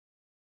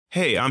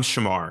Hey, I'm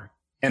Shamar.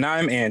 And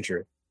I'm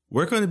Andrew.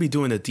 We're going to be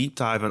doing a deep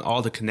dive on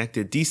all the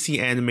connected DC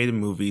animated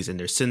movies and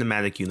their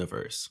cinematic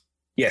universe.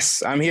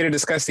 Yes, I'm here to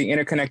discuss the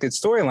interconnected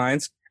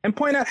storylines and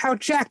point out how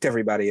jacked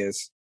everybody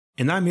is.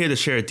 And I'm here to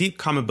share deep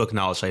comic book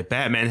knowledge like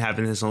Batman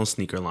having his own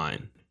sneaker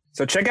line.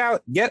 So check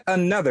out yet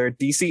another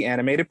DC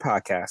animated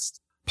podcast.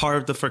 Part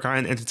of the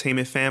Forgotten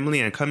Entertainment family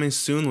and coming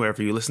soon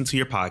wherever you listen to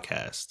your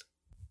podcast.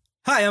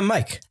 Hi, I'm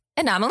Mike.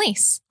 And I'm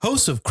Elise.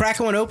 Hosts of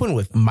Crackin' One Open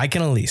with Mike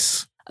and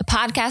Elise. A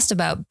podcast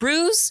about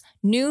brews,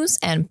 news,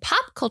 and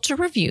pop culture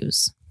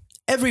reviews.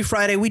 Every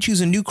Friday, we choose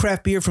a new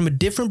craft beer from a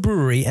different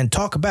brewery and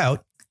talk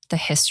about the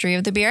history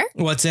of the beer,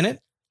 what's in it,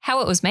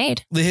 how it was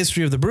made, the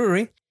history of the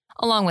brewery,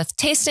 along with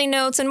tasting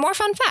notes and more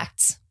fun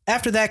facts.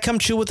 After that, come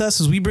chill with us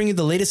as we bring you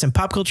the latest in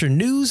pop culture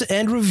news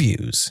and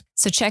reviews.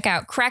 So check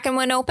out Crackin'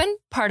 One Open,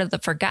 part of the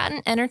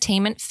Forgotten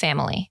Entertainment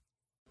family.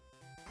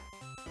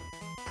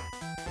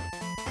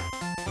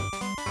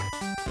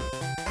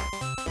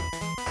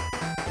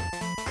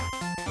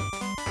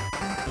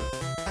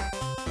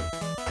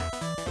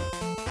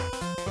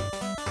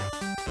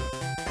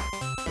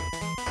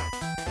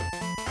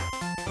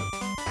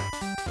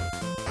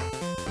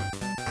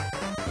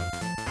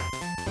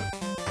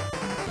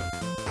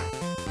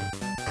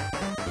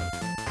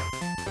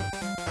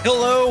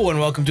 Hello, and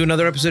welcome to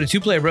another episode of Two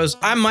Player Bros.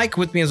 I'm Mike.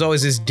 With me, as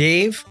always, is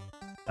Dave.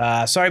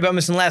 Sorry about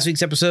missing last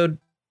week's episode. It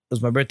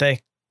was my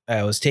birthday.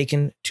 I was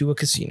taken to a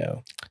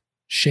casino.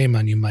 Shame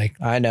on you, Mike.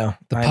 I know.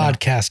 The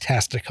podcast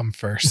has to come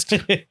first.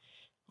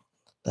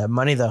 That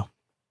money, though.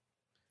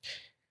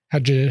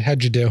 How'd you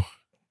do?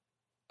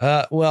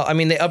 Well, I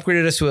mean, they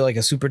upgraded us to like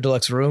a super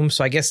deluxe room,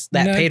 so I guess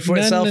that paid for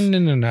itself.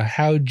 No.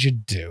 How'd you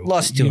do?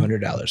 Lost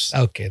 $200.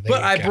 Okay,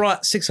 but I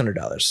brought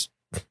 $600.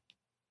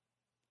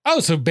 Oh,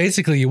 so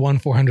basically you won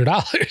 $400.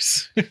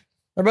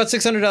 I brought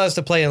 $600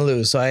 to play and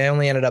lose, so I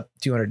only ended up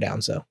 200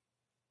 down. So,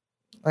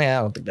 yeah,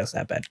 I don't think that's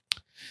that bad.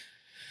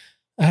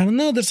 I don't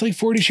know. That's like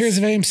 40 shares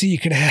of AMC you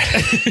could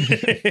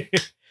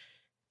have.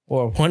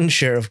 Or one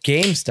share of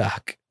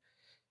GameStop.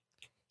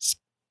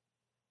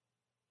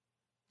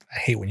 I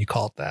hate when you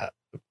call it that.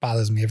 It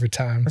bothers me every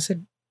time. I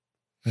said,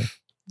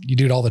 you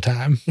do it all the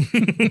time.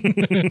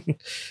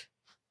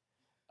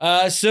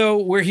 So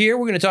we're here.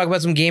 We're going to talk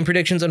about some game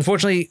predictions.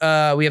 Unfortunately,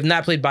 we have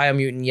not played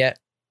Biomutant yet.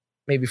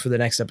 Maybe for the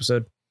next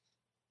episode.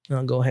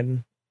 I'll go ahead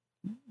and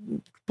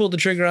pull the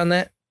trigger on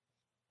that.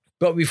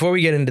 But before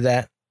we get into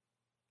that,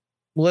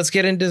 let's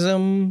get into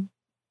some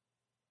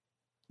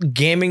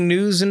gaming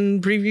news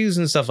and previews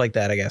and stuff like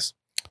that, I guess.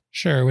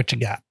 Sure. What you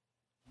got?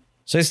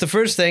 So it's the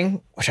first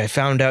thing, which I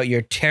found out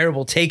your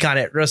terrible take on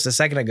it just a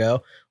second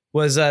ago,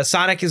 was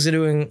Sonic is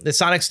doing the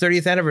Sonic's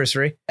 30th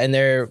anniversary, and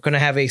they're going to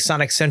have a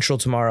Sonic Central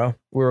tomorrow.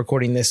 We're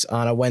recording this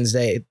on a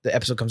Wednesday. The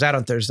episode comes out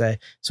on Thursday.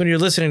 So when you're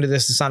listening to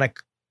this, the Sonic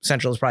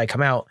Central has probably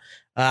come out.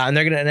 And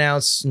they're going to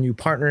announce new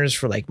partners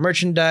for like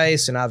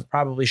merchandise, and I'll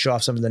probably show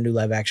off some of the new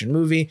live action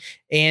movie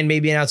and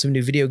maybe announce some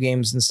new video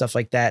games and stuff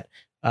like that.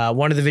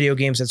 One of the video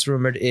games that's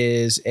rumored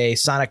is a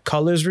Sonic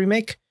Colors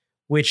remake,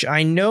 which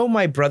I know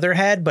my brother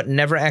had, but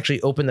never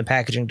actually opened the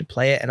packaging to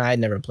play it, and I had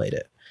never played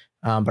it.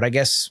 But I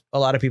guess a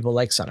lot of people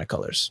like Sonic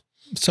Colors.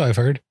 So I've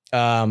heard.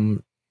 But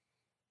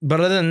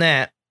other than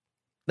that,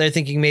 they're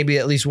thinking maybe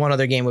at least one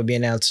other game would be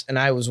announced. And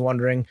I was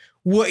wondering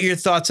what your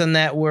thoughts on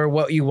that were,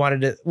 what you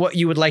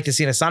would like to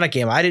see in a Sonic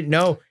game. I didn't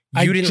know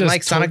you didn't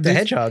like Sonic the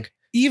Hedgehog.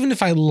 Even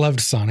if I loved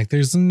Sonic,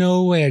 there's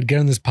no way I'd get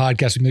on this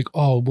podcast and be like,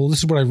 oh, well, this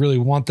is what I really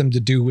want them to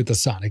do with the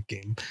Sonic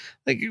game.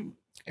 Like,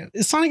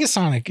 Sonic is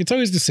Sonic. It's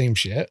always the same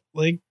shit.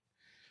 Like,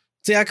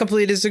 see, I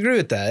completely disagree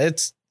with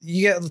that.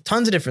 You get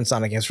tons of different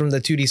Sonic games, from the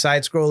 2D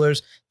side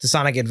scrollers to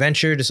Sonic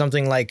Adventure to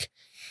something like,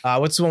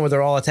 what's the one where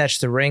they're all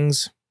attached to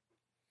rings?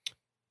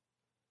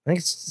 I think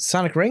it's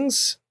Sonic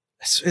Rings.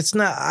 It's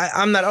not,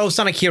 I'm not,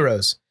 Sonic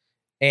Heroes.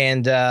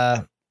 And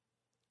I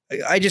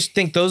just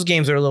think those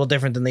games are a little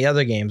different than the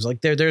other games.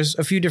 Like there's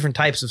a few different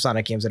types of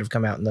Sonic games that have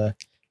come out in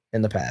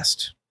the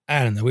past.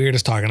 I don't know. We were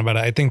just talking about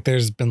it. I think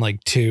there's been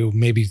like 2,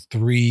 maybe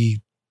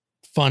 3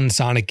 fun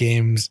Sonic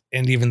games.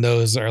 And even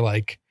those are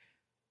like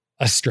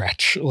a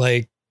stretch.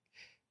 Like,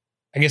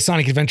 I guess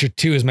Sonic Adventure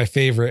 2 is my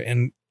favorite,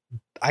 and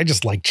I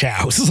just like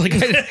chows. Like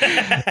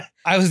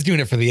I was doing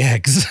it for the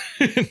eggs.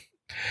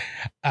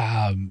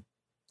 And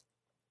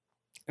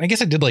I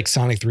guess I did like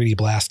Sonic 3D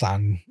Blast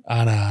on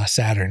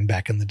Saturn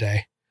back in the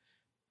day,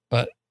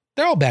 but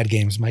they're all bad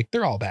games, Mike.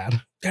 They're all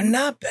bad. They're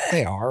not bad.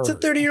 They are. It's a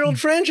 30-year-old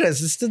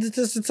franchise. It's stood the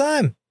test of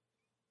time.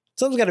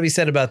 Something's got to be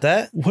said about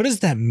that. What does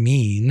that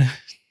mean?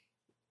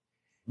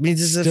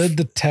 Means it's stood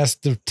the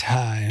test of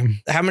time.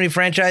 How many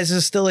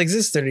franchises still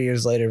exist 30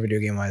 years later, video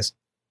game wise?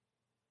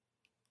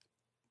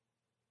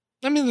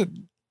 I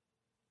mean,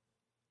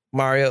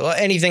 Mario,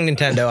 anything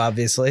Nintendo,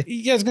 obviously.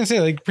 Yeah, I was gonna say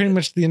like pretty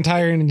much the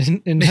entire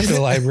Nintendo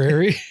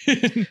library.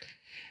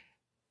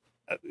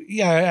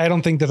 Yeah, I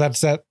don't think that's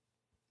that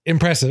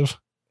impressive.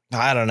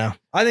 I don't know.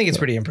 I think it's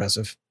pretty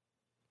impressive.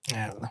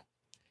 I don't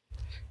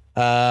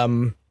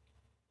know.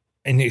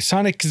 And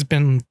Sonic has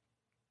been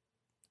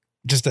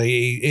just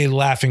a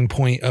laughing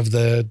point of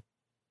the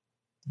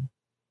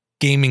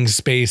gaming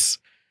space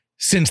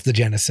since the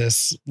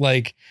Genesis.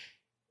 Like,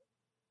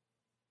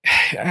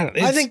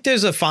 I think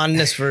there's a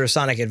fondness for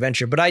Sonic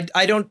Adventure, but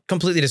I don't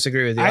completely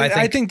disagree with you.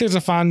 I think there's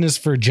a fondness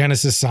for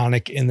Genesis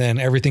Sonic, and then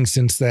everything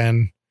since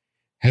then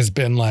has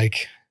been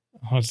like,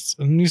 oh, it's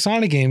a new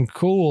Sonic game,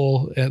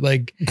 cool.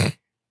 Like,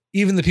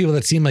 even the people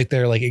that seem like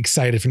they're like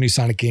excited for new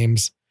Sonic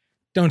games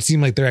don't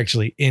seem like they're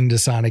actually into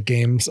Sonic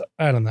games.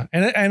 I don't know.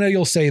 And I know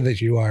you'll say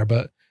that you are,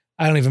 but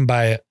I don't even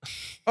buy it.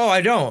 Oh,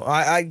 I don't.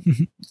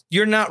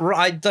 You're not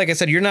wrong. Like I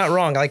said, you're not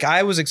wrong. Like,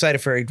 I was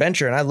excited for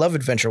Adventure, and I love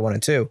Adventure 1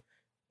 and 2.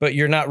 But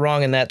you're not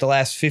wrong in that the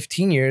last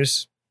 15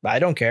 years, I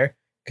don't care,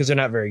 because they're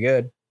not very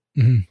good.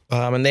 Mm-hmm.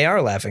 And they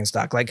are laughing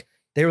stock. Like,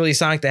 they released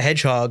Sonic the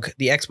Hedgehog,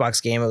 the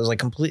Xbox game. It was like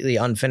completely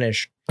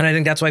unfinished. And I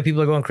think that's why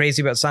people are going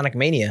crazy about Sonic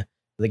Mania,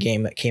 the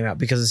game that came out,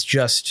 because it's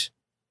just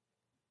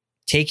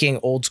taking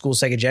old school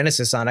Sega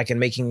Genesis Sonic and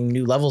making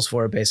new levels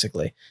for it,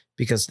 basically,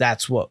 because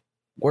that's what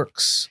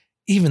works.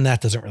 Even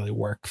that doesn't really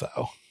work,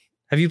 though.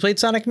 Have you played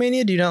Sonic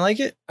Mania? Do you not like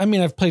it? I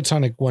mean, I've played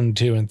Sonic 1,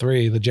 2, and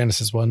 3, the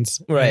Genesis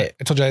ones. Right.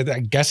 I told you,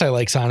 I guess I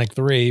like Sonic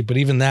 3, but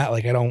even that,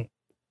 like, I don't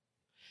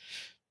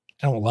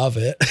love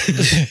it.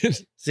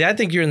 See, I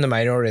think you're in the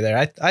minority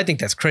there. I think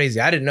that's crazy.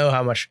 I didn't know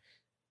how much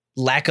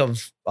lack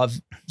of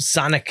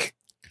Sonic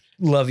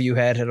love you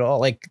had at all.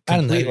 Like,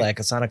 complete lack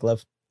of Sonic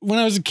love. When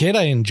I was a kid,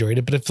 I enjoyed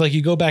it, but if like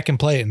you go back and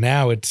play it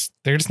now,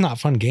 they're just not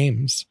fun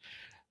games.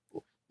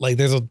 Like,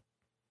 there's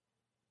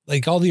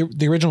like all the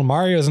original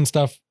Marios and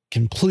stuff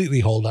completely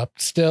hold up.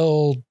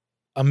 Still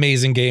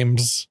amazing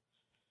games.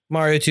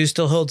 Mario 2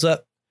 still holds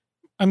up.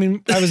 I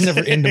mean, I was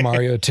never into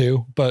Mario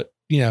 2, but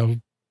you know,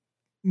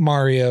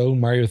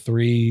 Mario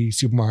 3,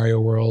 Super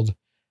Mario World,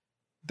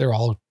 they're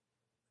all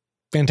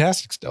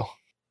fantastic still.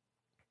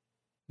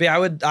 But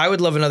yeah, I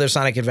would love another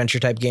Sonic Adventure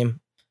type game.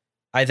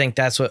 I think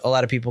that's what a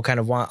lot of people kind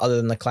of want, other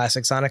than the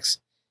classic Sonics.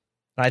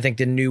 I think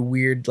the new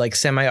weird, like,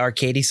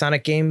 semi-arcadey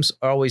Sonic games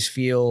always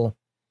feel,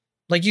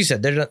 like you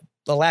said, they're not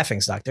a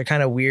laughing stock. They're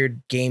kind of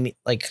weird game,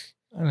 like,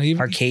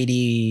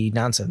 arcadey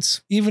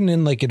nonsense. Even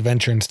in like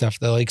adventure and stuff,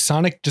 though, like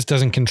Sonic just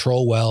doesn't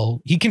control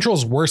well. He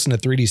controls worse in a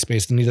 3D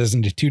space than he does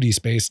in a 2D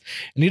space,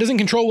 and he doesn't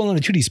control well in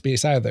a 2D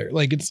space either.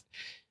 Like, it's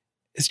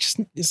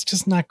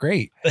just not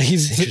great.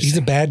 He's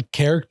a bad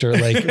character,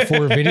 like,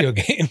 for video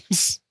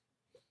games.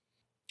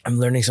 I'm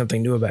learning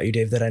something new about you,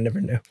 Dave, that I never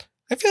knew.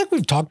 I feel like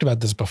we've talked about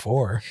this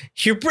before.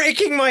 You're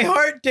breaking my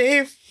heart,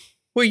 Dave.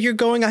 Where you're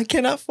going, I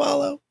cannot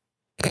follow.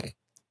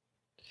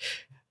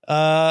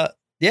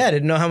 Yeah, I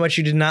didn't know how much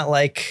you did not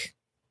like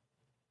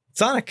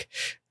Sonic.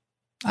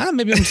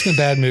 Maybe I'm just in a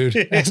bad mood.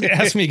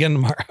 Ask me again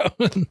tomorrow.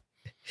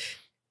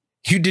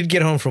 You did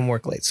get home from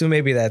work late, so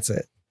maybe that's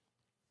it.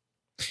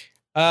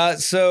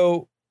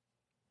 So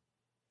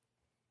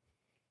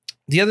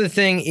the other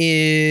thing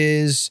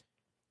is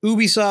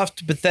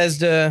Ubisoft,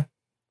 Bethesda,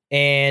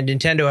 and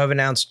Nintendo have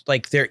announced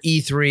like their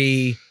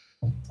E3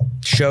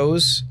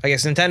 shows. I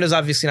guess Nintendo's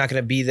obviously not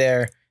going to be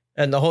there,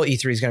 and the whole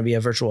E3 is going to be a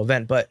virtual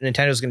event, but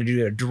Nintendo's going to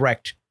do a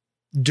direct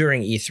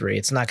during E3.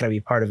 It's not going to be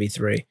part of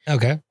E3.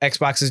 Okay.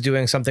 Xbox is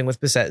doing something with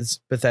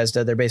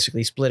Bethesda. They're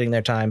basically splitting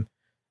their time,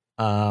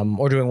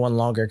 or doing one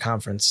longer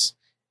conference.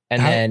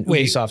 And then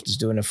Ubisoft is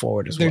doing it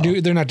forward as well.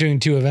 They're not doing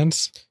two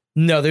events?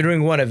 No, they're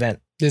doing one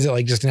event. Is it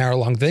like just an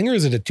hour-long thing, or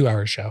is it a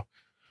 2-hour show?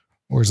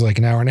 Or is it like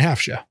an hour-and-a-half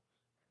show?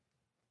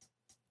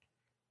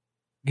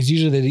 Because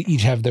usually they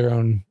each have their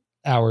own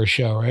hour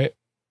show, right?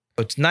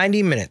 It's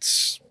 90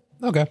 minutes.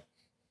 Okay.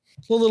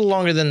 It's a little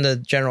longer than the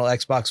general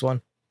Xbox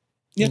one.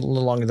 Yeah. A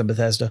little longer than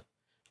Bethesda.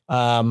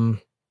 Obviously,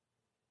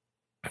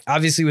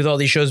 with all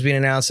these shows being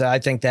announced, I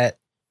think that,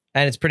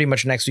 and it's pretty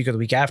much next week or the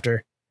week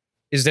after,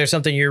 is there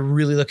something you're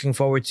really looking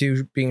forward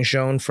to being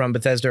shown from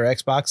Bethesda or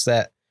Xbox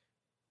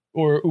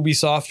or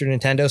Ubisoft or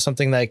Nintendo,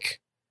 something like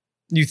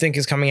you think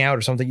is coming out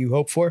or something you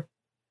hope for?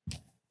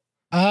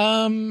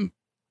 That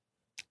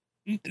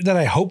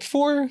I hope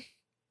for?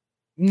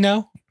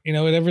 No. You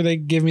know, whatever they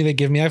give me, they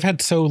give me. I've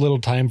had so little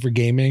time for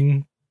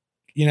gaming,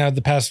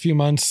 the past few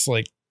months.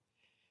 Like,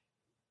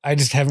 I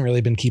just haven't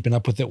really been keeping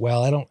up with it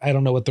well. I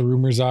don't know what the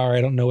rumors are.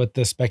 I don't know what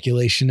the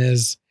speculation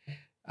is.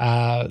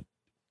 Even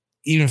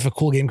if a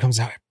cool game comes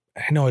out,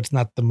 I know it's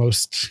not the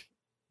most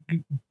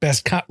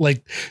best, I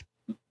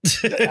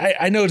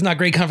know it's not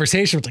great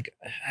conversation. It's like,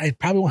 I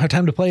probably won't have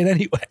time to play it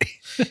anyway.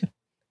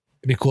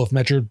 It'd be cool if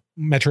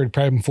Metroid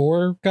Prime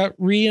 4 got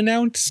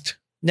re-announced.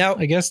 Now,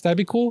 I guess that'd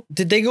be cool.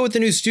 Did they go with the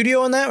new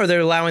studio on that, or they're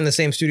allowing the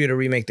same studio to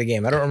remake the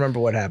game? I don't remember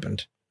what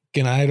happened.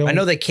 Again, I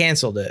know they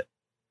canceled it.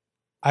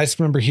 I just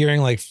remember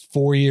hearing like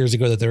 4 years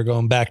ago that they were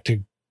going back to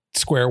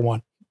square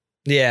one.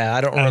 Yeah,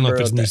 I don't remember. I don't know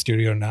if it's a new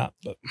studio or not,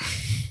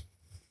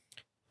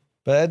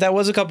 but that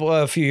was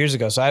a few years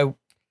ago. So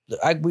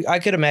I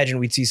could imagine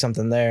we'd see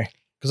something there.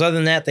 Because other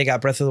than that, they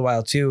got Breath of the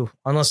Wild 2,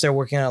 unless they're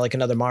working on like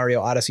another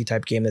Mario Odyssey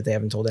type game that they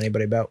haven't told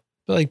anybody about.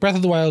 But like Breath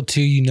of the Wild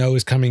 2,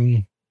 is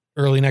coming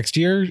early next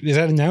year. Is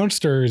that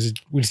announced, or is it,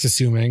 we're just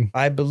assuming?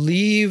 I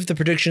believe the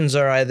predictions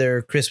are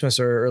either Christmas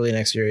or early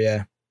next year.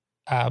 Yeah.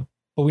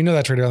 But we know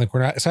that's right around the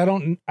corner. So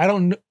I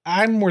don't.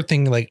 I'm more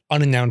thinking like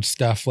unannounced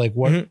stuff. Like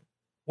what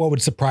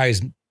would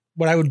surprise,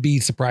 what I would be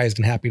surprised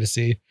and happy to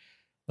see.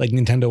 like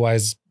Nintendo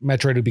wise,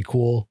 Metroid would be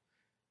cool.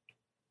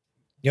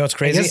 You know what's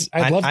crazy? guess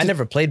I'd love I to-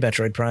 never played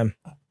Metroid Prime.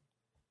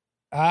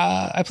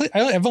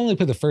 I've only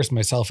played the first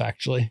myself,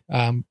 actually.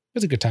 It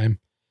was a good time.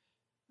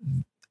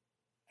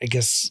 I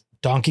guess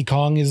Donkey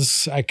Kong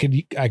is, I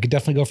could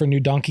definitely go for a new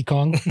Donkey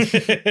Kong.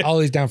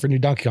 Always down for a new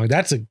Donkey Kong.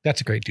 That's a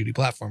great 2D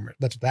platformer.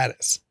 That's what that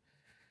is.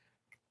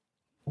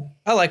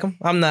 I like them.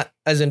 I'm not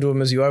as into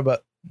them as you are,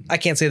 but I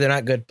can't say they're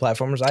not good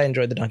platformers. I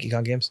enjoyed the Donkey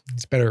Kong games.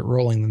 It's better at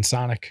rolling than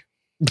Sonic.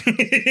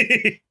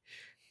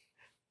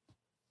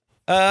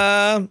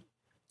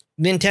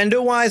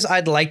 Nintendo wise,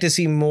 I'd like to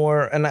see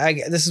more, and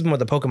this is more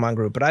the Pokemon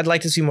group, but I'd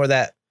like to see more of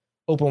that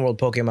open world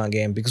Pokemon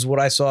game because what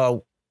I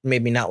saw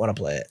made me not want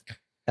to play it.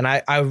 And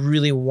I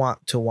really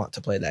want to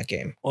play that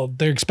game. Well,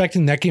 they're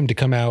expecting that game to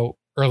come out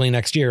early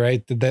next year,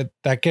 right? Did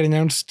that get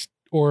announced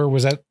or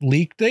was that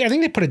leaked? I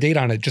think they put a date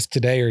on it just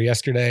today or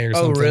yesterday or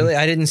something. Oh, really?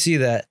 I didn't see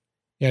that.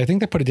 Yeah, I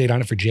think they put a date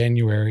on it for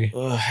January.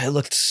 Ugh, it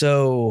looked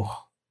so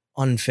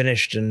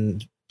unfinished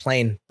and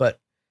plain, but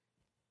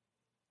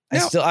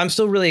No. I'm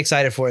still really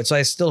excited for it. So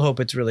I still hope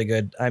it's really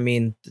good. I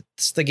mean,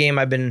 it's the game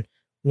I've been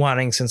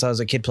wanting since I was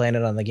a kid playing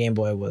it on the Game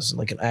Boy, was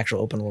like an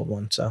actual open world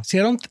one. So See,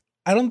 I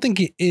don't think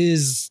it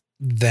is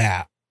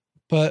that,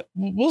 but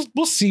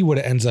we'll see what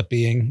it ends up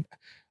being.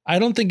 I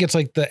don't think it's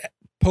like the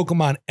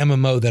Pokemon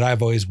MMO that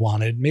I've always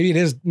wanted. Maybe it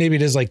is. Maybe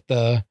it is like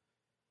the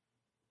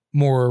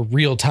more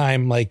real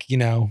time, like, you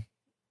know,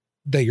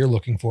 that you're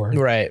looking for.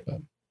 right.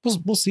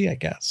 We'll see, I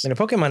guess. I mean, a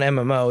Pokemon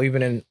MMO,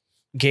 even in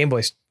Game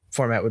Boy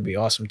format, would be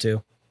awesome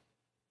too.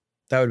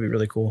 That would be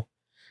really cool.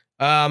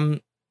 I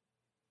mean,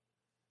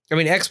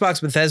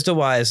 Xbox Bethesda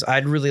wise,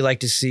 I'd really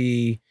like to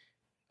see,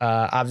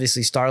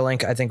 obviously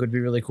Starlink, I think would be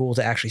really cool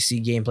to actually see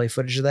gameplay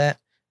footage of that.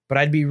 But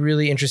I'd be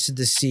really interested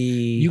to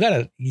see You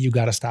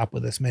gotta stop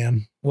with this,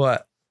 man.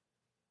 what.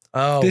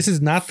 Oh, This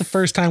is not the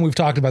first time we've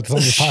talked about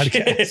this on the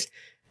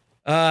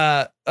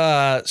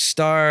podcast.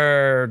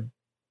 Star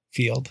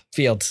Field.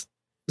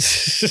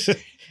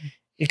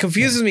 It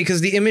confuses me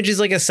because the image is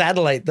like a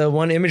satellite, the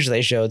one image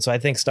they showed. So I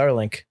think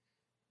Starlink.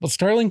 Well,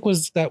 Starlink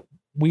was that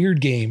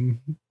weird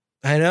game.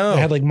 I know. It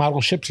had like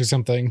model ships or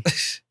something.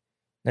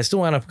 I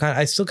still kind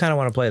of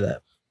want to play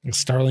that. Like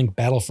Starlink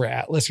Battle for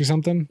Atlas or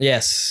something.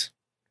 Yes.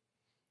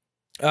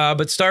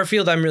 But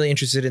Starfield, I'm really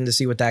interested in to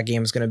see what that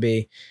game is going to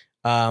be.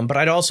 But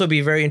I'd also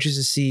be very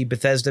interested to see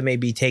Bethesda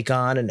maybe take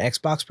on an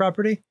Xbox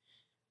property.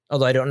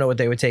 Although I don't know what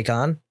they would take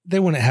on. They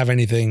wouldn't have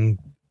anything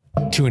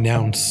to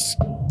announce.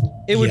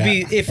 It would Yeah.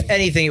 be, if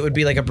anything, it would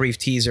be like a brief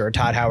teaser, or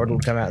Todd Howard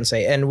would come out and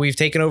say, and we've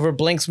taken over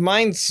Blink's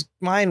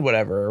mind,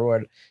 whatever, or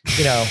what,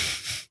 you know,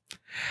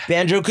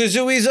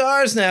 Banjo-Kazooie's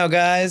ours now,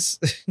 guys.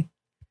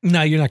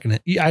 No, you're not gonna.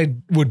 I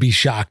would be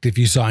shocked if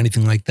you saw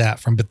anything like that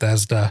from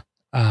Bethesda.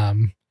 So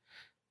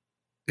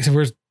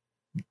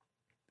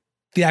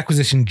the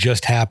acquisition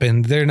just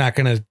happened. They're not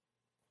gonna.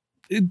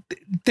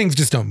 Things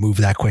just don't move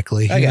that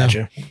quickly. I got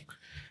you.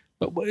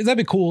 But that'd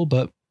be cool.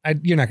 But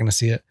you're not gonna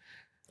see it.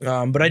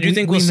 But I do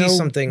think we'll see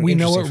something. We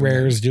know what interesting from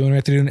them. Rare's doing,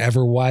 right? They're doing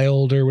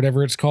Everwild or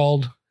whatever it's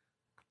called.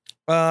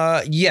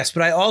 Yes,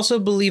 but I also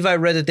believe I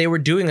read that they were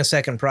doing a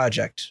second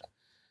project.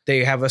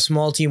 They have a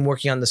small team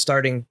working on the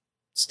starting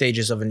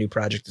stages of a new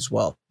project as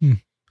well.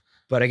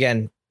 But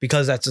again,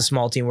 because that's a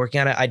small team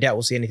working on it, I doubt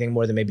we'll see anything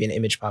more than maybe an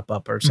image pop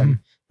up or some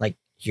like,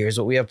 here's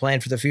what we have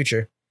planned for the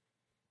future.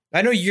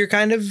 I know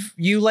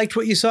you liked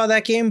what you saw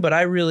that game, but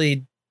I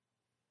need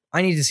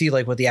to see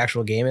like what the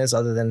actual game is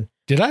other than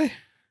Did I?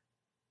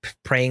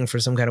 praying for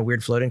some kind of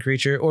weird floating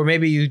creature. Or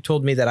maybe you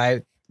told me that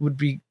I would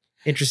be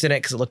interested in it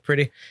because it looked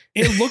pretty.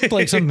 It looked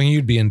like something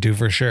you'd be into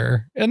for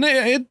sure. And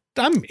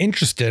I'm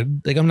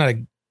interested. Like, I'm not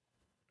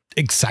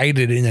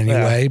excited in any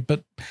Yeah. way,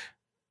 but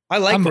I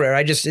like Rare.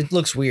 It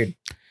looks weird.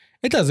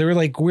 it does. They were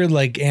like weird,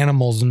 like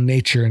animals and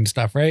nature and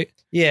stuff, right?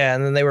 Yeah,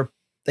 and then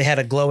they had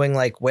a glowing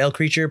like whale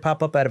creature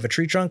pop up out of a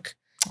tree trunk.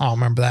 I don't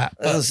remember that.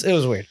 It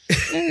was weird.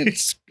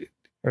 It's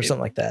Or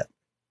something like that.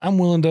 I'm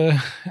willing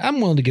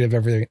to give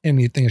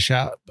anything a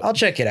shot. I'll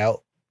check it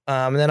out.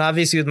 And then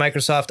obviously with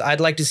Microsoft, I'd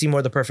like to see more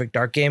of the Perfect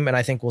Dark game, and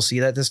I think we'll see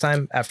that this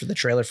time after the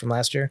trailer from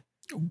last year.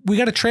 We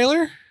got a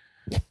trailer?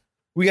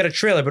 We got a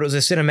trailer, but it was a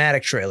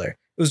cinematic trailer.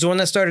 It was the one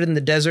that started in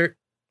the desert,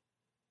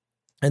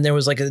 and there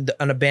was like an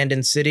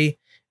abandoned city,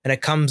 and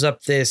it comes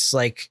up this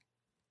like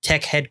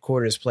tech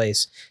headquarters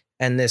place,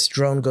 and this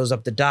drone goes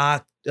up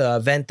the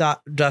vent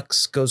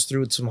ducts, goes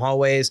through some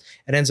hallways,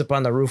 and ends up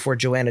on the roof where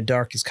Joanna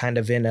Dark is kind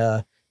of in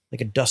a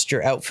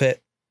duster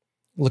outfit,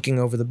 looking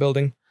over the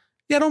building.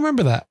 Yeah, I don't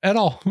remember that at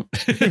all.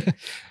 It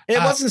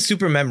wasn't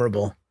super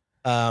memorable,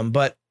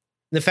 but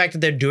the fact that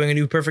they're doing a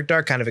new Perfect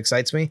Dark kind of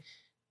excites me.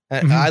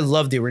 I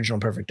love the original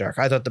Perfect Dark.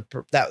 I thought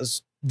that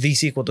was the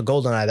sequel to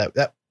GoldenEye.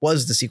 That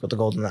was the sequel to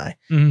GoldenEye.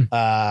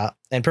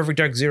 And Perfect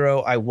Dark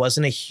Zero, I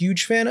wasn't a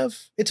huge fan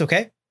of. It's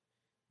okay,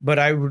 but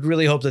I would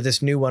really hope that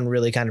this new one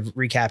really kind of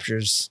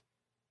recaptures,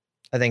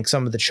 I think,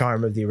 some of the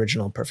charm of the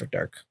original Perfect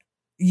Dark.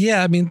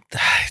 Yeah, I mean,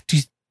 do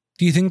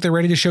you think they're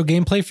ready to show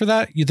gameplay for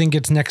that? You think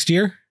it's next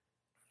year?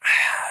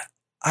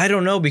 I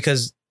don't know,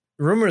 because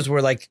rumors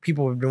were like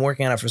people have been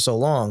working on it for so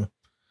long.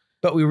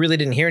 but we really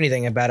didn't hear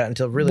anything about it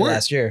until really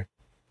last year.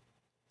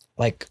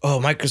 Like, oh,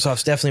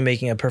 Microsoft's definitely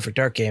making a Perfect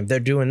Dark game. They're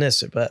doing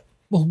this, but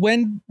Well,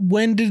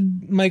 when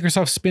did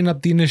Microsoft spin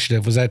up the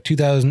initiative? Was that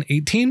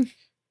 2018?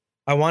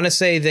 I want to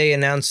say they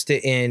announced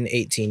it in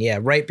 18. Yeah,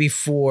 right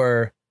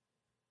before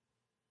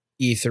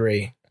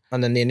E3.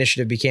 And then the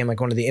initiative became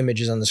like one of the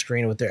images on the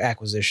screen with their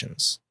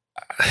acquisitions.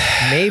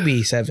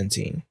 Maybe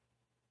 17.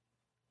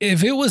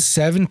 If it was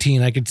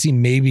 17, I could see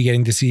maybe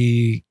getting to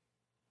see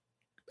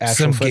Actual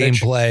some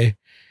footage. gameplay.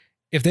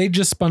 If they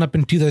just spun up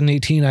in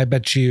 2018, I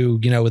bet you,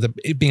 with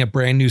it being a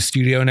brand new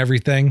studio and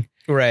everything,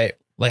 Right.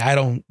 like I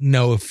don't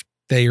know if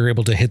they were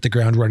able to hit the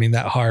ground running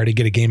that hard to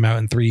get a game out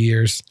in 3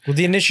 years. Well,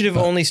 the initiative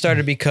But- only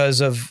started because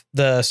of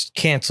the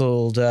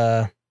canceled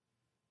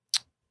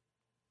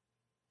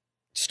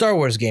Star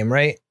Wars game,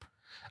 right?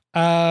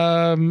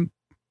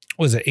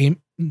 Was it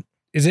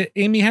is it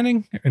Amy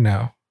Hennig or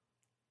no?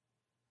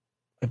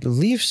 I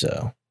believe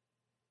so.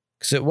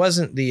 Because it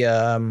wasn't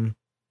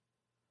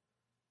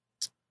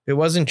it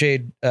wasn't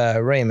Jade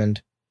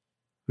Raymond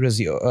who does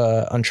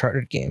the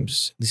Uncharted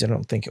games. At least I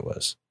don't think it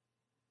was.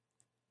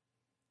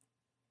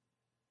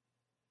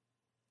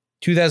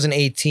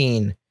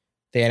 2018,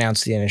 they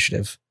announced the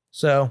initiative.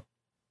 So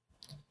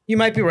you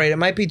might be right. It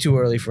might be too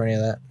early for any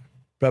of that.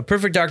 But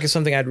Perfect Dark is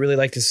something I'd really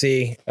like to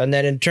see. And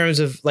then in terms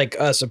of like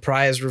a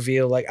surprise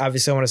reveal, like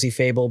obviously I want to see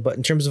Fable, but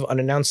in terms of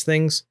unannounced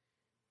things,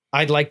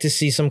 I'd like to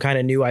see some kind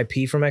of new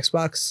IP from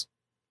Xbox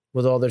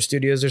with all their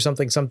studios or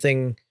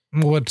something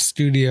What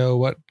studio?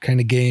 What kind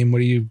of game? What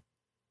do you?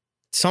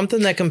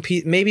 that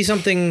compete, maybe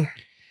something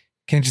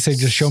Can't you say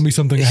just show me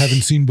something I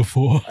haven't seen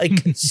before?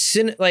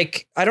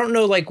 like I don't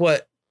know like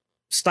what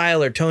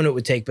style or tone it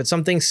would take, but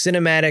something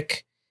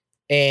cinematic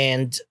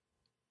and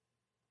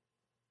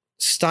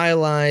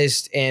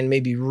stylized and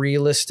maybe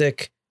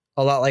realistic,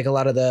 a lot like a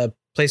lot of the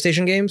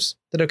PlayStation games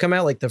that have come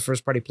out, like the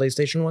first party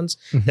PlayStation ones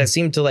that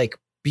seem to like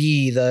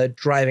be the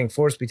driving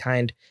force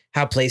behind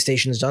how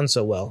PlayStation's done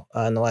so well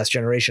in the last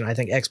generation. I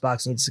think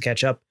Xbox needs to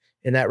catch up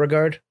in that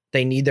regard.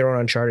 They need their own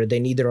Uncharted.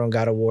 They need their own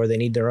God of War. They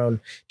need their own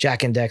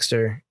Jack and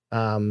Dexter,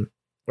 or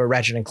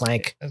Ratchet and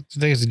Clank. I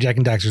think it's Jack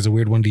and Daxter is a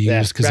weird one to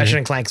use because Ratchet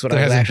and Clank's what there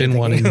I was hasn't actually been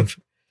one thinking in of.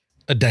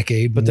 a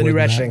decade. But the more new than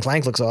Ratchet that. and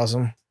Clank looks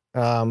awesome.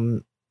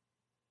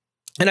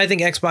 And I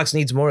think Xbox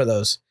needs more of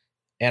those.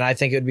 And I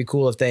think it would be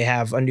cool if they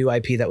have a new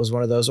IP that was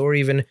one of those, or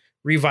even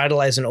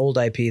revitalize an old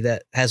IP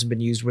that hasn't been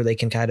used where they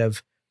can kind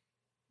of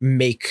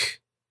make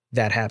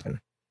that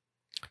happen.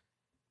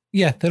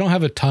 Yeah, they don't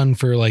have a ton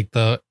for like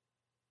the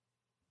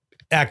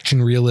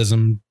action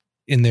realism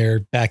in their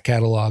back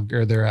catalog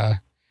or their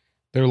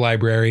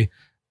library,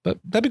 but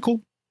that'd be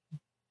cool.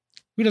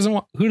 Who doesn't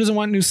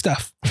want new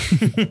stuff?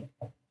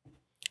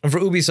 And for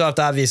Ubisoft,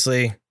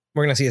 obviously,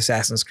 we're going to see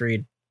Assassin's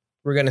Creed.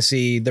 We're going to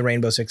see the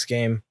Rainbow Six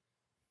game.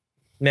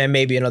 And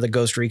maybe another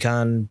Ghost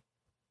Recon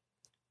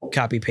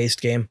copy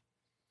paste game.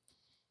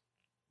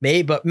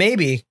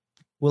 Maybe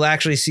we'll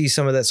actually see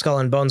some of that Skull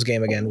and Bones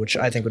game again, which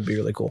I think would be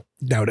really cool.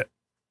 Doubt it.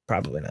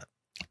 Probably not.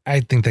 I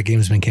think that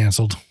game's been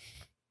canceled.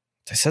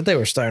 They said they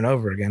were starting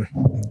over again.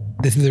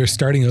 They're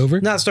starting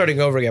over. Not starting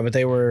over again, but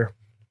they were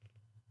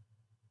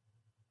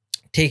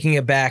taking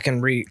it back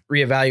and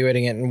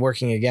reevaluating it and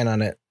working again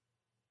on it.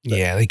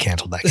 Yeah, they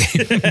canceled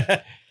that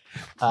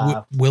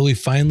game. Will we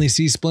finally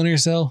see Splinter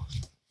Cell?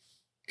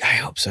 I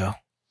hope so.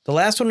 The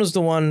last one was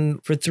the one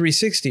for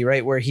 360,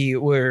 right? Where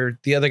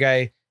the other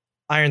guy,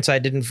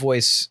 Ironside, didn't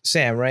voice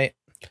Sam, right?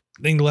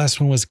 I think the last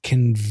one was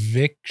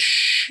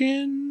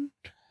Conviction.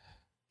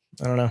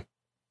 I don't know.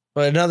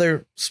 But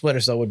another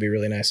Splinter Cell would be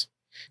really nice.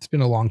 It's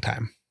been a long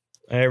time.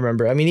 I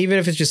remember. I mean, even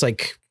if it's just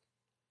like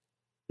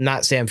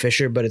not Sam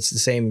Fisher, but it's the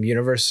same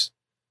universe.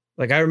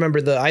 Like I remember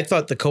I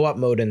thought the co-op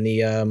mode in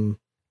the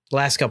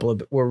last couple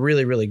of were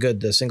really, really good.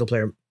 The single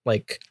player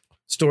like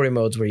story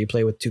modes where you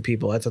play with two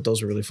people. I thought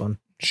those were really fun.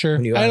 Sure.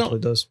 When you I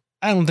played those.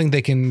 don't think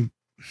they can.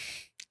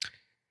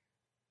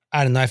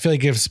 I don't know. I feel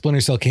like if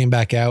Splinter Cell came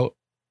back out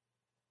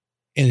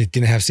and it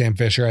didn't have Sam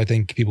Fisher, I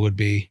think people would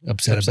be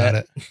upset about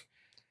it.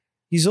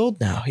 He's old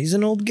now. He's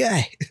an old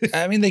guy.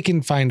 I mean, they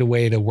can find a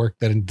way to work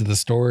that into the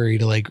story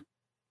to like.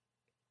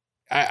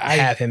 I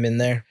have him in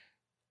there.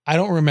 I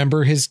don't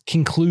remember his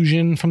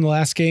conclusion from the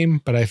last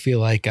game, but I feel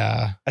like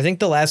I think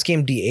the last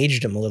game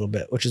de-aged him a little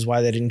bit, which is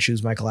why they didn't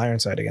choose Michael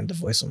Ironside again to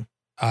voice him.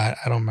 I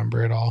don't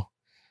remember it all.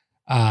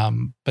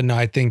 But no,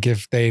 I think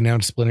if they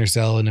announced Splinter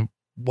Cell and it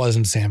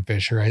wasn't Sam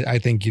Fisher, I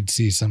think you'd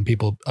see some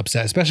people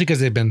upset, especially because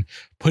they've been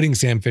putting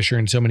Sam Fisher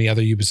in so many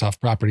other Ubisoft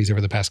properties over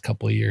the past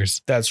couple of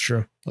years. That's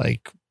true.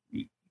 Like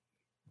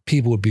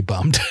people would be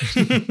bummed.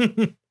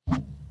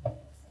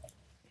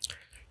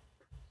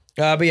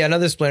 But yeah,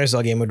 another Splinter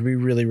Cell game would be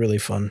really, really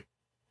fun.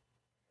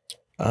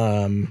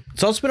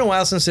 It's also been a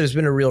while since there's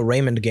been a real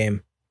Rayman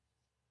game.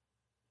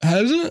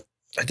 Has it?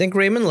 I think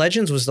Rayman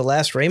Legends was the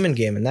last Rayman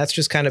game, and that's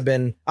just kind of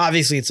been,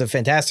 obviously it's a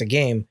fantastic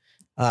game,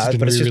 but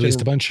it's just re-released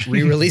been a bunch.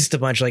 re-released a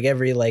bunch. Like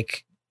every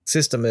like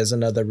system is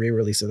another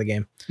re-release of the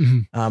game.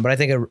 Mhm. But I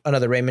think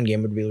another Rayman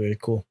game would be really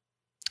cool.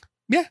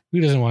 Yeah, who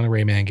doesn't want a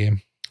Rayman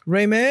game?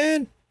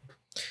 Rayman.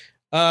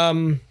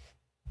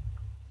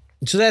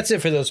 So that's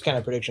it for those kind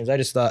of predictions. I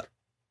just thought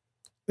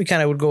we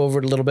kind of would go over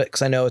it a little bit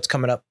because I know it's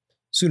coming up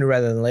sooner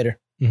rather than later.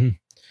 Mhm.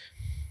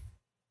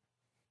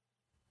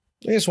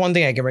 I guess one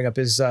thing I can bring up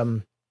is I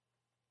don't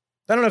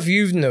know if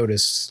you've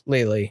noticed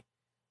lately,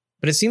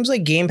 but it seems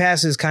like Game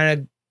Pass is kind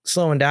of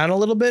slowing down a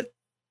little bit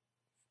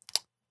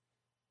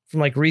from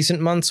like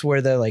recent months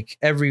where they're like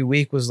every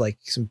week was like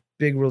some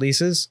big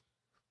releases.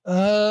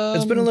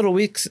 It's been a little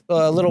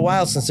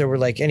while since there were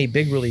like any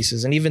big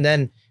releases, and even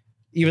then,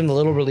 even the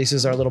little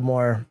releases are a little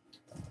more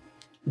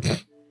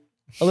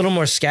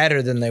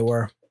scattered than they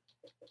were.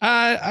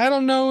 I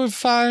don't know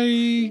if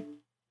I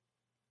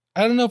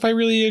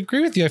really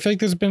agree with you. I feel like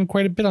there's been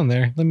quite a bit on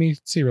there. Let me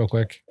see real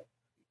quick.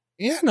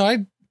 Yeah, no,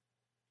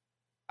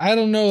 I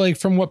don't know like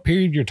from what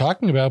period you're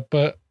talking about,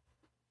 but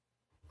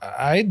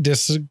I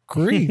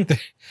disagree.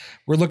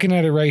 We're looking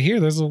at it right here.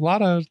 There's a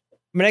lot of,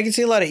 I mean, I can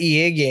see a lot of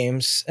EA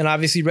games, and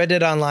obviously Red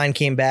Dead Online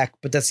came back,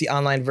 but that's the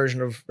online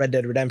version of Red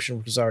Dead Redemption,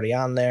 which was already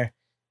on there.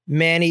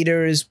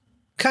 Maneater is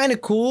kind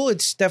of cool.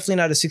 It's definitely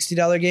not a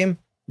 $60 game,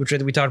 which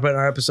we talked about in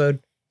our episode.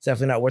 It's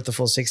definitely not worth the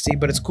full 60,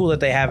 but it's cool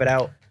that they have it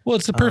out. well,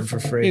 it's the perfect,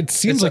 for free. it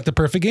seems like the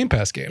perfect Game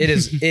Pass game. It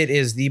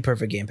is the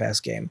perfect Game Pass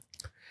game.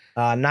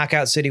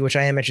 Knockout City, which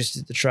I am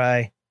interested to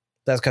try.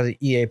 That's because of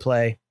EA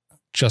Play.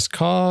 Just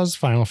Cause,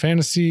 Final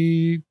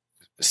Fantasy,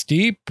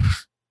 Steep,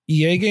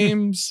 EA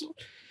games.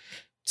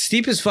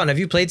 Steep is fun. Have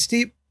you played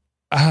Steep?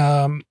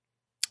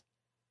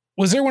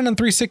 Was there one on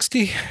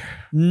 360?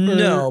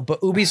 No, but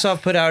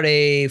Ubisoft put out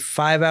a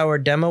 5-hour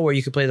demo where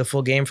you could play the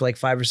full game for like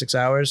 5 or 6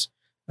 hours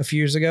a few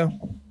years ago.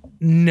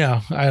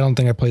 No, I don't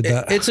think I played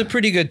that. It's a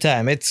pretty good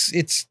time.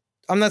 It's.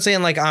 I'm not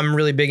saying like I'm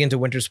really big into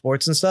winter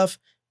sports and stuff,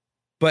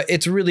 but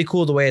it's really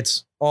cool the way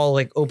it's all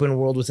like open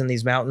world within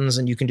these mountains,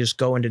 and you can just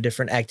go into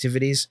different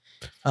activities,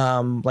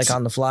 like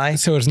on the fly.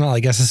 So it's not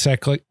like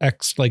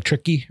SSX like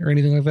tricky or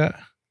anything like that.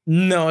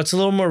 No, it's a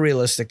little more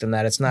realistic than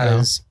that. It's not No.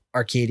 as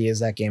arcadey as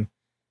that game.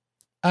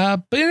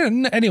 But yeah,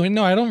 anyway,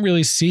 no, I don't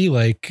really see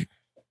what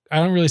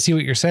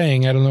you're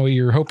saying. I don't know what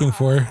you're hoping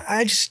for.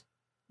 I just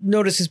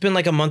noticed it's been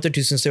like a month or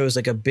two since there was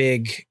like a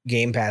big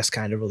Game Pass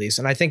kind of release.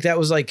 And I think that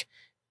was like,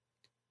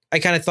 I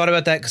kind of thought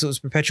about that because it was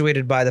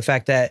perpetuated by the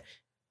fact that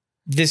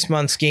this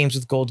month's games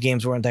with gold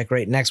games weren't that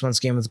great. Next month's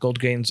game with gold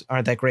games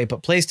aren't that great,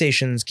 but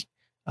PlayStation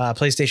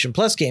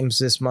Plus games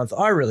this month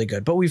are really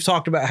good. But we've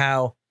talked about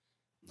how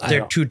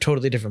they're two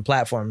totally different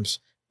platforms.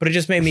 But it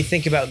just made me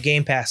think about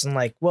Game Pass and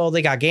like, well,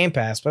 they got Game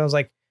Pass, but I was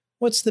like,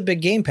 what's the big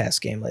Game Pass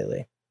game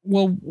lately?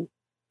 Well,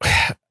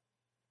 I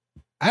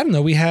don't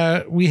know. We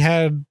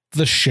had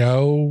the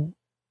show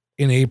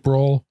in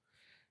April.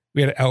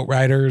 We had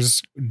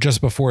Outriders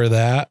just before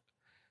that.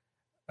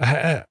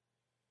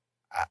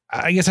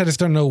 I guess I just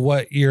don't know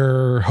what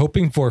you're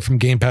hoping for from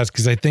Game Pass,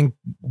 because I think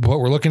what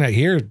we're looking at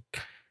here,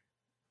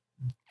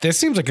 this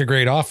seems like a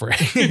great offering.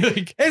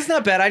 It's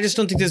not bad. I just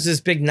don't think there's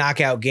this big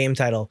knockout game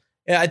title.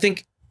 Yeah, I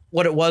think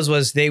what it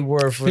was they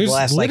were for There's the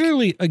last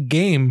literally a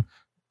game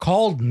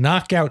called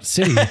Knockout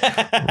City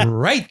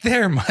right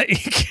there,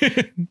 Mike.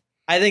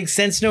 I think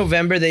since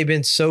November, they've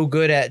been so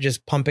good at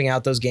just pumping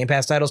out those Game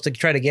Pass titles to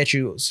try to get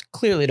you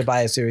clearly to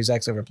buy a Series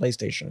X over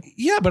PlayStation.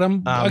 Yeah, but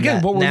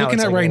again, what we're now looking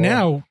it's at like right a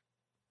now,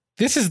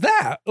 this is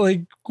that.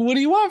 Like, what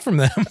do you want from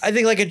them? I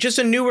think like just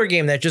a newer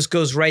game that just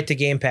goes right to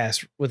Game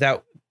Pass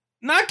without.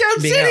 Knockout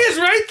Being City out. is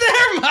right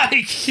there,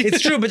 Mike.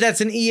 It's true, but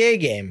that's an EA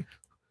game.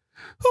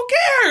 Who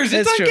cares?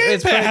 It's It's on true. Game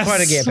It's Pass.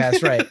 part of Game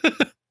Pass, right?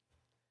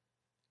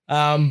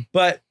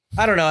 But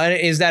I don't know.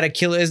 Is that a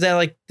killer? Is that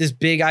like this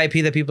big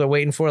IP that people are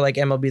waiting for, like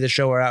MLB The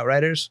Show or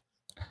Outriders?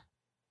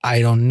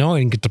 I don't know. I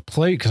didn't get to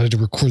play because I had to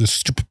record this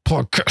stupid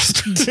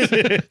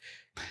podcast.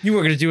 You were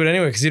going to do it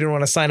anyway because you didn't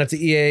want to sign up to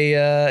EA.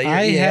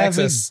 I EA have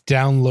Access. it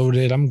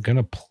downloaded. I'm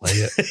gonna play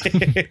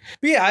it.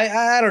 But yeah,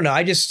 I don't know.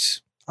 I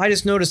just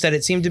noticed that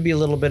it seemed to be a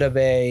little bit of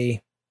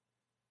a,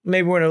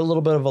 maybe we're in a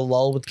little bit of a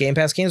lull with Game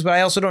Pass games, but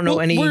I also don't know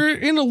any. We're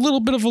in a little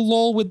bit of a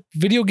lull with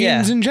video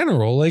games Yeah. in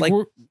general. Like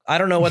I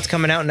don't know what's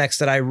coming out next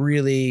that I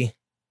really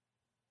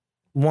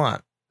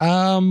want.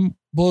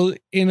 well,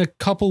 in a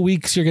couple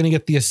weeks, you're gonna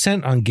get the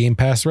Ascent on Game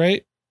Pass,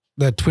 right?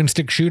 The twin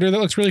stick shooter that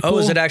looks really cool. Oh,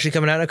 is it actually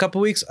coming out in a couple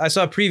weeks? I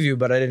saw a preview,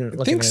 but I didn't I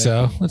look think at it.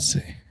 so. Let's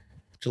see.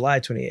 July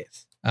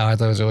 28th. Oh, I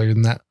thought it was earlier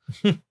than that.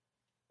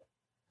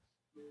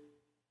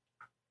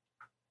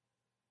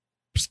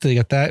 Still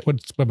got that. What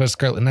about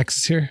Scarlet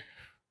Nexus here?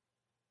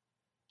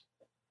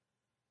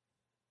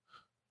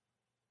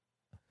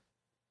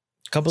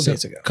 A couple So,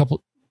 days ago.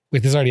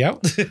 Wait, this is already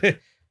out?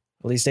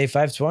 Release date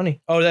 5/20.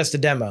 Oh, that's the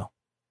demo.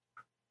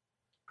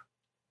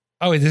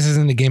 Oh, wait, this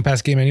isn't the Game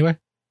Pass game anyway?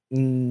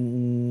 It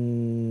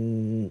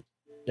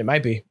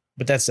might be,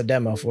 but that's the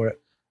demo for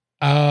it.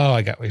 Oh,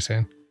 I got what you're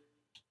saying.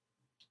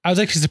 I was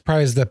actually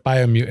surprised that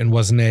Biomutant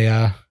wasn't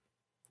a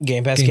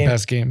Game Pass Game game.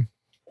 Pass game.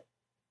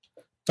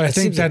 But It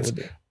seems like it would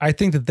be. I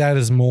think that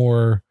is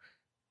more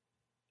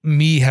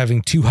me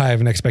having too high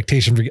of an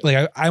expectation for,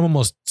 like, I'm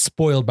almost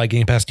spoiled by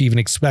Game Pass to even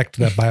expect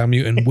that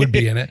Biomutant would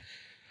be in it.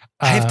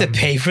 I have to Um,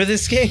 pay for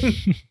this game?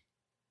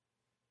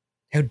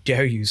 How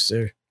dare you,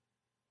 sir?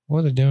 What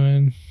are they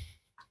doing?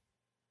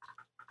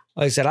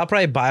 Like I said, I'll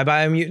probably buy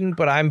Biomutant,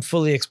 but I'm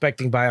fully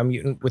expecting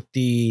Biomutant with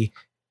the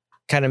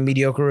kind of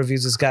mediocre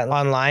reviews it's gotten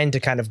online to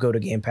kind of go to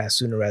Game Pass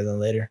sooner rather than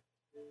later.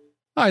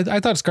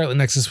 I thought Scarlet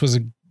Nexus was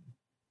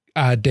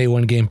a day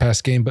one Game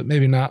Pass game, but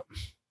maybe not.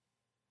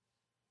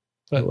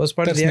 But It was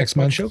part of that's the next Xbox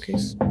month.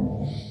 showcase.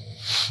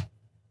 I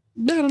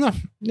don't know.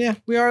 Yeah,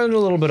 we are in a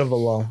little bit of a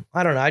lull.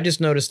 I don't know. I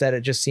just noticed that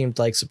it just seemed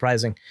like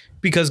surprising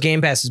because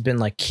Game Pass has been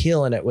like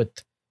killing it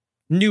with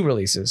new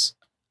releases.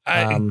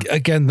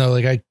 Again, though,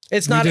 like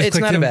It's we not just it's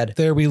clicked not a in bad.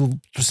 There, we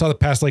saw the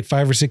past like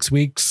 5 or 6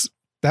 weeks.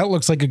 That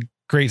looks like a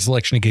great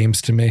selection of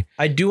games to me.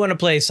 I do want to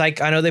play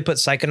I know they put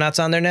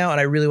Psychonauts on there now, and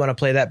I really want to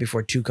play that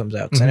before 2 comes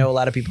out because I Mhm. know a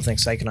lot of people think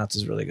Psychonauts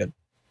is really good.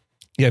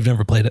 Yeah, I've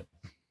never played it.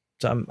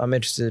 So I'm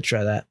interested to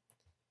try that.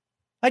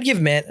 I'd give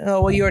you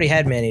already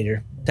had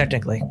Maneater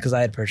technically because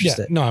I had Yeah, purchased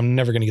it. no, I'm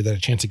never going to give that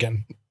a chance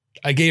again.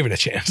 I gave it a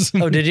chance.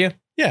 Oh, did you?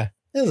 Yeah.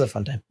 It was a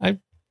fun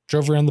time.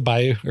 Drove around the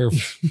bayou or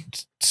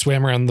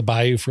swam around the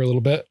bayou for a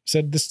little bit.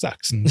 Said this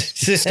sucks and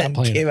stopped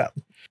playing. Gave up.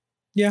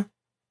 Yeah.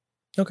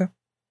 Okay.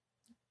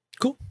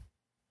 Cool.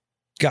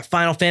 Got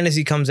Final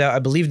Fantasy comes out, I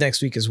believe,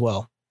 next week as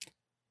well.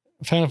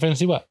 Final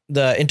Fantasy what?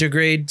 The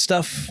Intergrade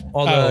stuff,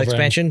 all the right.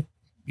 expansion.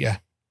 Yeah.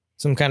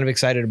 So I'm kind of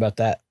excited about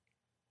that.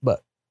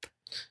 But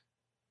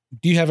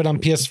Do you have it on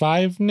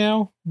PS5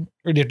 now,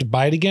 or do you have to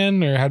buy it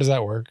again, or how does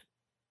that work?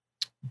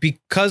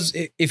 because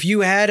if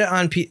you had it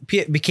on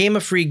became a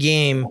free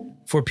game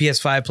for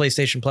PS5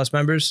 PlayStation Plus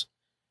members,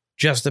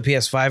 just the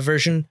PS5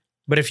 version.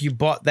 But if you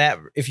got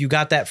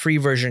that free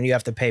version, you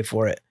have to pay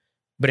for it.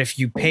 But if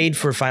you paid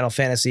for Final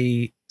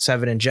Fantasy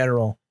 7 in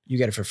general, you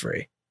get it for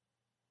free.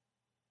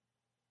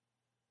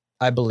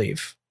 I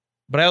believe.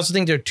 But I also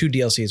think there are 2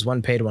 DLCs,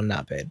 one paid, one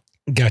not paid.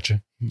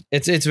 Gotcha.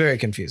 It's very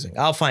confusing.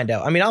 I'll find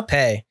out. I mean, I'll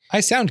pay. I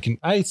seem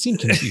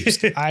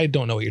confused. I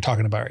don't know what you're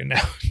talking about right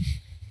now.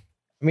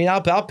 I mean,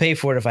 I'll pay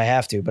for it if I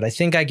have to, but I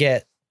think I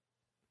get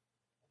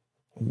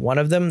one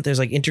of them. There's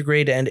like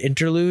Intergrade and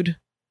Interlude,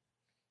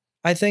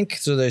 I think.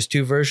 So there's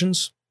 2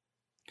 versions.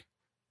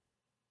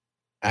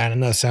 I don't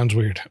know. Sounds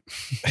weird.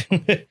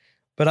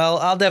 But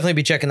I'll definitely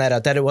be checking that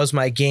out. That it was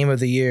my game of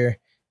the year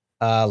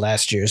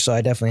last year, so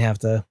I definitely have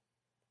to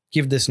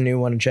give this new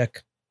one a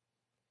check.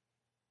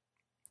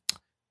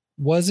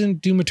 Wasn't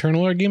Doom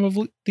Eternal our game of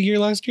the year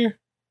last year?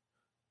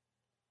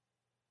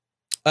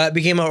 It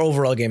became our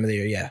overall game of the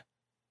year, yeah.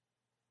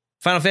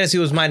 Final Fantasy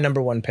was my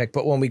number 1 pick,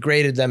 but when we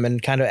graded them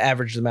and kind of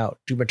averaged them out,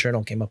 Doom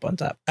Eternal came up on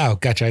top. Oh,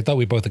 gotcha. I thought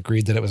we both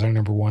agreed that it was our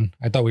number 1.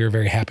 I thought we were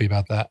very happy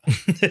about that.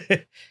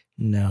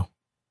 No.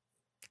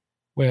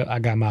 Well, I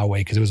got my way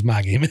because it was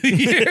my game of the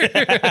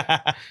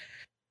year.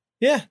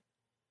 Yeah.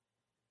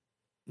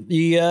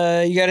 You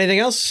got anything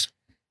else?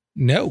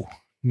 No,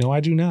 I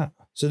do not.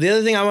 So the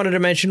other thing I wanted to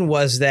mention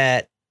was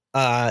that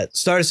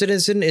Star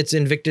Citizen, it's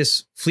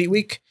Invictus Fleet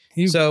Week.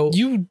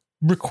 You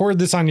record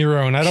this on your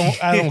own. I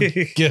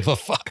don't give a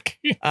fuck.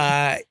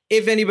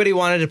 If anybody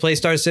wanted to play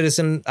Star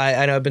Citizen,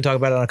 I know I've been talking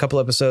about it on a couple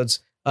episodes.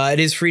 It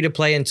is free to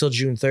play until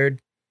June 3rd.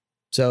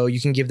 So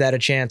you can give that a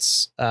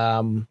chance.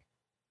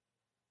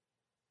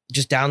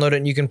 Just download it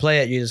and you can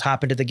play it. You just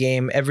hop into the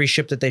game. Every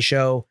ship that they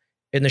show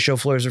in the show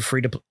floors are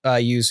free to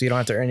use. So you don't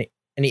have to earn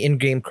any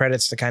in-game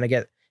credits to kind of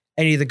get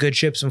any of the good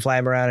ships and fly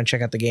them around and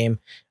check out the game.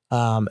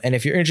 And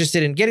if you're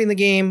interested in getting the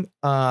game,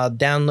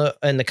 download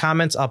in the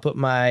comments, I'll put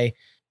my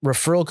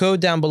referral code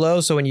down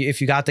below. So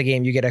if you got the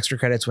game, you get extra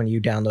credits when you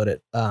download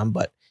it.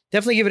 But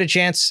definitely give it a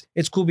chance.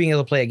 It's cool being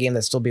able to play a game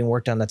that's still being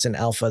worked on, that's in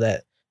alpha,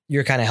 that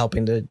you're kind of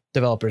helping the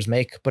developers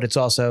make, but it's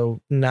also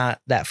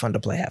not that fun to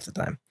play half the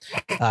time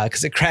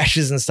because it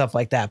crashes and stuff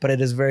like that. But it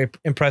is a very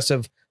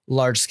impressive,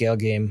 large scale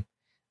game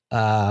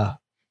that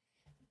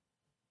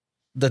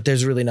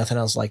there's really nothing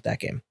else like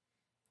that game.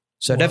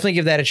 So definitely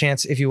give that a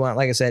chance if you want.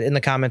 Like I said, in the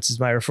comments is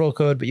my referral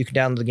code, but you can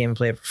download the game and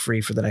play it for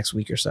free for the next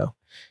week or so.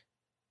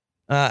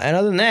 And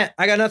other than that,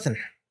 I got nothing.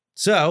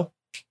 So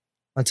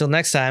until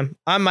next time,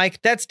 I'm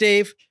Mike. That's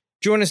Dave.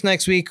 Join us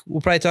next week.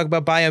 We'll probably talk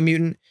about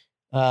Biomutant.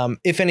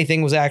 If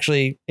anything was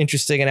actually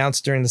interesting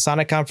announced during the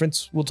Sonic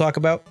conference, we'll talk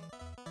about.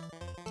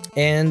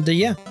 And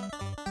yeah,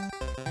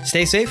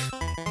 stay safe.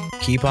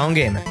 Keep on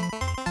gaming.